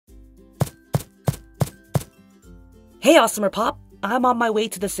Hey, AWESMR Pop. I'm on my way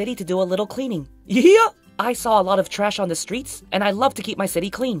to the city to do a little cleaning. Yeah! I saw a lot of trash on the streets, and I love to keep my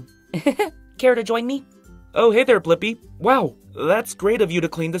city clean. Care to join me? Oh, hey there, Blippi. Wow, that's great of you to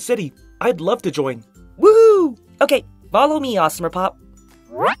clean the city. I'd love to join. Woohoo! Okay, follow me, AWESMR Pop.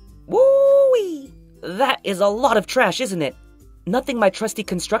 Woo-wee! That is a lot of trash, isn't it? Nothing my trusty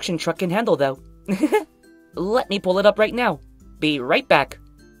construction truck can handle, though. Let me pull it up right now. Be right back.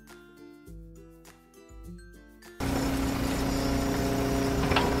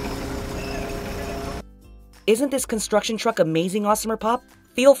 Isn't this construction truck amazing, AWESMR Pop?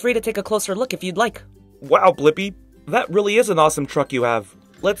 Feel free to take a closer look if you'd like. Wow, Blippi, that really is an awesome truck you have.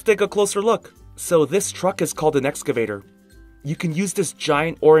 Let's take a closer look. So this truck is called an excavator. You can use this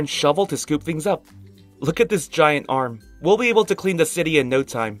giant orange shovel to scoop things up. Look at this giant arm. We'll be able to clean the city in no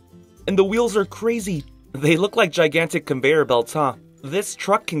time. And the wheels are crazy. They look like gigantic conveyor belts, huh? This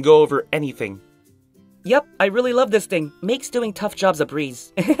truck can go over anything. Yep, I really love this thing. Makes doing tough jobs a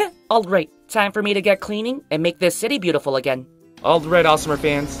breeze. Alright, time for me to get cleaning and make this city beautiful again. Alright, AWESMR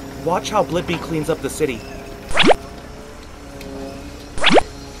fans. Watch how Blippi cleans up the city.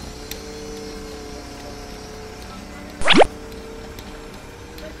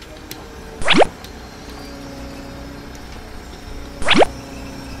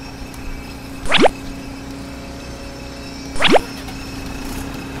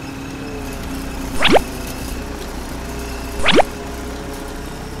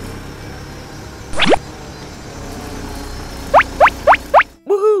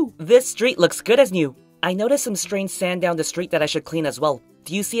 This street looks good as new. I noticed some strange sand down the street that I should clean as well.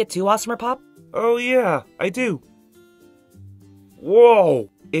 Do you see it too, AWESMR Pop? Oh yeah, I do. Whoa!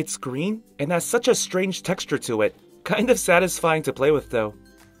 It's green and has such a strange texture to it. Kind of satisfying to play with though.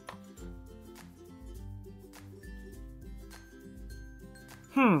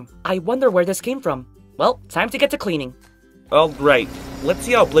 I wonder where this came from. Well, time to get to cleaning. Alright, let's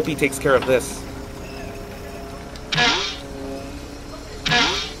see how Blippi takes care of this.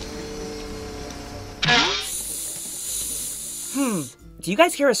 Do you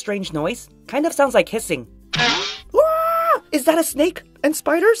guys hear a strange noise? Kind of sounds like hissing. Ah! Is that a snake? And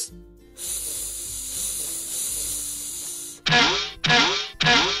spiders?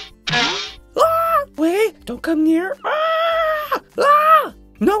 Ah! Wait, don't come near. Ah! Ah!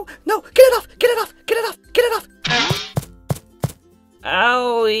 No, no, get it off, get it off, get it off, get it off.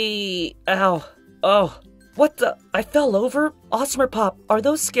 Owie, ow, oh. What the? I fell over? AWESMR Pop, are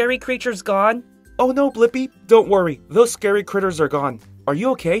those scary creatures gone? Oh no, Blippi, don't worry. Those scary critters are gone. Are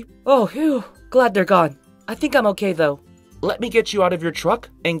you okay? Oh, phew. Glad they're gone. I think I'm okay, though. Let me get you out of your truck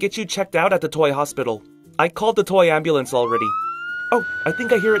and get you checked out at the toy hospital. I called the toy ambulance already. Oh, I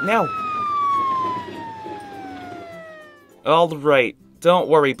think I hear it now. Alright, don't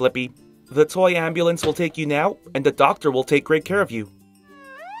worry, Blippi. The toy ambulance will take you now, and the doctor will take great care of you.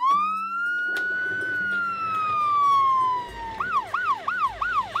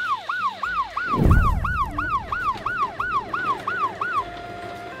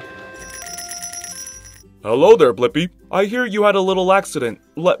 Hello there, Blippi. I hear you had a little accident.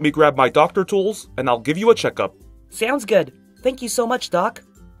 Let me grab my doctor tools, and I'll give you a checkup. Sounds good. Thank you so much, Doc.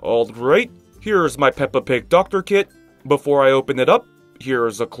 Alright, here's my Peppa Pig doctor kit. Before I open it up,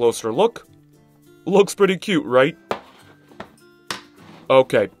 here's a closer look. Looks pretty cute, right?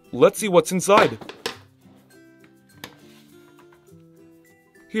 Okay, let's see what's inside.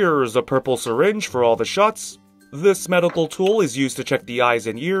 Here's a purple syringe for all the shots. This medical tool is used to check the eyes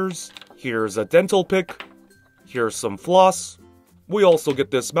and ears. Here's a dental pick. Here's some floss. We also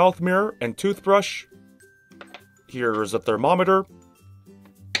get this mouth mirror and toothbrush. Here's a thermometer.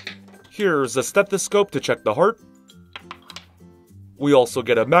 Here's a stethoscope to check the heart. We also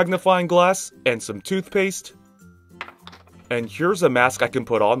get a magnifying glass and some toothpaste. And here's a mask I can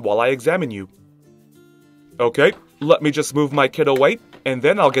put on while I examine you. Okay, let me just move my kit away, and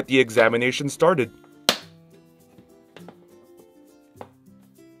then I'll get the examination started.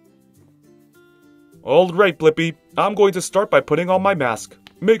 Alright, Blippi, I'm going to start by putting on my mask.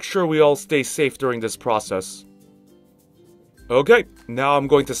 Make sure we all stay safe during this process. Okay, now I'm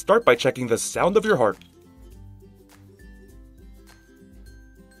going to start by checking the sound of your heart.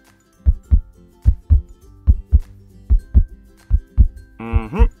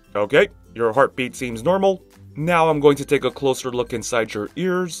 Okay, your heartbeat seems normal. Now I'm going to take a closer look inside your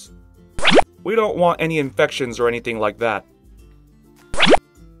ears. We don't want any infections or anything like that.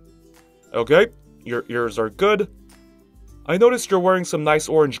 Okay, your ears are good. I noticed you're wearing some nice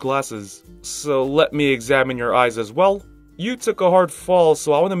orange glasses, so let me examine your eyes as well. You took a hard fall,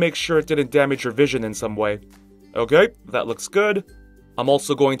 so I want to make sure it didn't damage your vision in some way. Okay, that looks good. I'm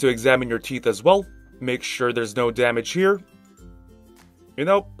also going to examine your teeth as well. Make sure there's no damage here. You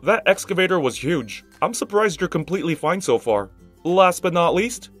know, that excavator was huge. I'm surprised you're completely fine so far. Last but not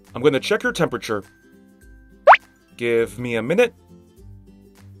least, I'm gonna check your temperature. Give me a minute.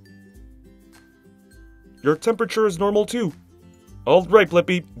 Your temperature is normal too. Alright,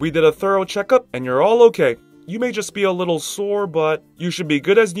 Blippi, we did a thorough checkup and you're all okay. You may just be a little sore, but you should be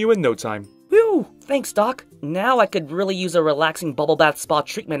good as new in no time. Whew! Thanks, Doc. Now I could really use a relaxing bubble bath spa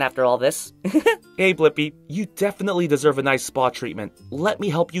treatment after all this. Hey, Blippi, you definitely deserve a nice spa treatment. Let me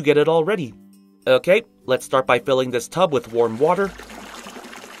help you get it all ready. Okay, let's start by filling this tub with warm water.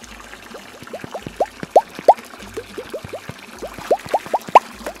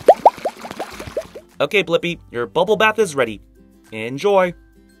 Okay, Blippi, your bubble bath is ready. Enjoy!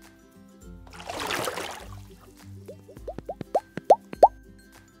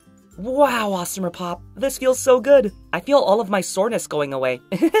 Wow, AWESMR Pop, this feels so good. I feel all of my soreness going away.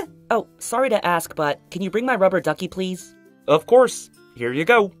 Oh, sorry to ask, but can you bring my rubber ducky, please? Of course. Here you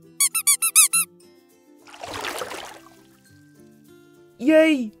go.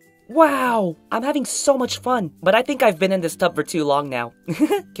 Yay! Wow, I'm having so much fun, but I think I've been in this tub for too long now.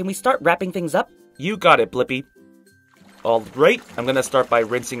 Can we start wrapping things up? You got it, Blippi. Alright, I'm gonna start by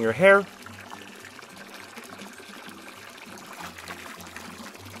rinsing your hair.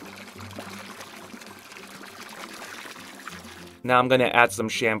 Now I'm gonna add some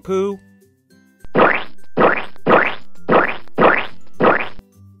shampoo.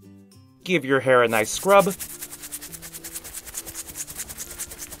 Give your hair a nice scrub.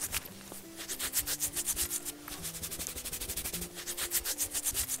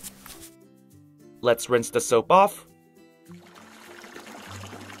 Let's rinse the soap off.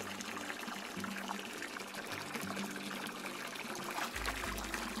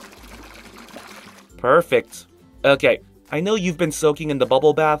 Perfect. Okay, I know you've been soaking in the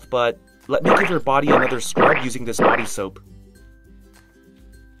bubble bath, but let me give your body another scrub using this body soap.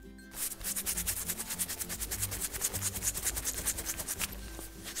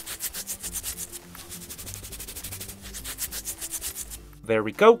 There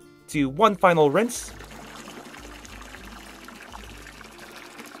we go. Do one final rinse.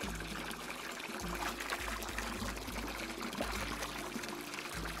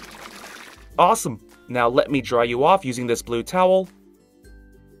 Awesome. Now let me dry you off using this blue towel.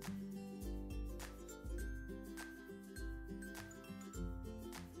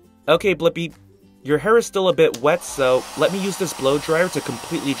 Okay, Blippi, your hair is still a bit wet, so let me use this blow dryer to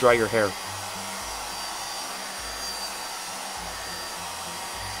completely dry your hair.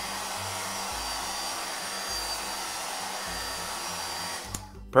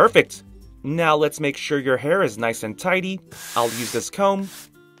 Perfect. Now let's make sure your hair is nice and tidy. I'll use this comb.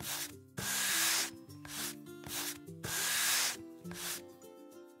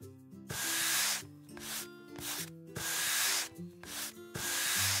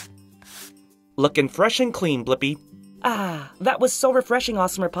 Looking fresh and clean, Blippi. Ah, that was so refreshing,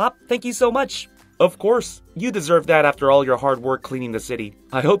 AWESMR Pop. Thank you so much. Of course. You deserve that after all your hard work cleaning the city.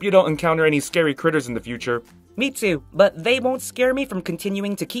 I hope you don't encounter any scary critters in the future. Me too, but they won't scare me from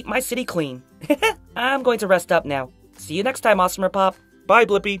continuing to keep my city clean. I'm going to rest up now. See you next time, AWESMR Pop. Bye,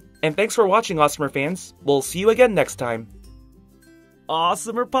 Blippi, and thanks for watching, AWESMR fans. We'll see you again next time.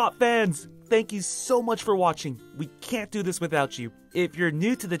 AWESMR Pop fans! Thank you so much for watching. We can't do this without you. If you're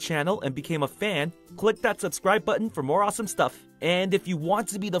new to the channel and became a fan, click that subscribe button for more awesome stuff. And if you want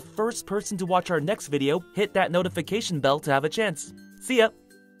to be the first person to watch our next video, hit that notification bell to have a chance. See ya!